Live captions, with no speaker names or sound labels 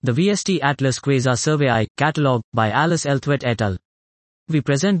The VST Atlas Quasar Survey I, Catalogue, by Alice Elthwet et al. We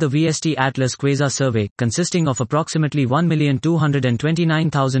present the VST Atlas Quasar Survey, consisting of approximately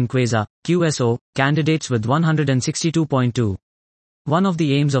 1,229,000 quasar, QSO, candidates with 162.2. One of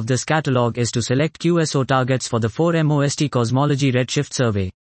the aims of this catalogue is to select QSO targets for the 4MOST Cosmology Redshift Survey.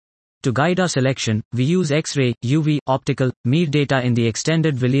 To guide our selection, we use X-ray, UV, optical, MIR data in the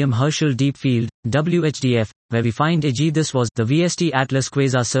Extended William Herschel Deep Field, WHDF, where we find AG. This was the VST Atlas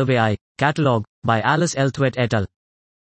Quasar Survey I, Catalogue, by Alice Elthwet et al.